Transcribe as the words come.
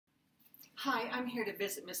Hi, I'm here to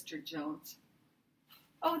visit Mr. Jones.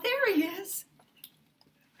 Oh, there he is.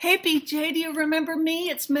 Hey, BJ, do you remember me?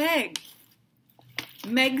 It's Meg.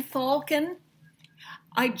 Meg Falcon.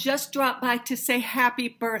 I just dropped by to say happy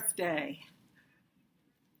birthday.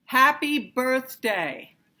 Happy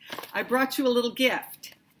birthday. I brought you a little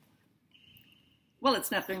gift. Well, it's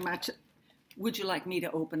nothing much. Would you like me to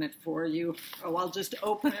open it for you? Oh, I'll just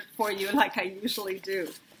open it for you like I usually do.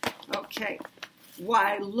 Okay.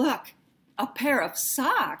 Why, look, a pair of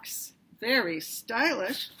socks. Very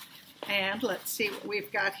stylish. And let's see what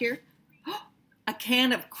we've got here. A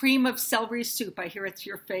can of cream of celery soup. I hear it's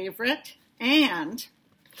your favorite. And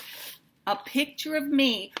a picture of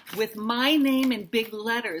me with my name in big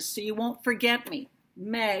letters so you won't forget me.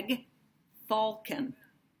 Meg Falcon.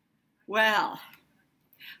 Well,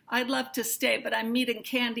 I'd love to stay, but I'm meeting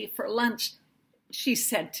Candy for lunch. She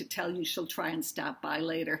said to tell you she'll try and stop by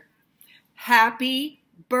later. Happy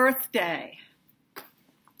birthday.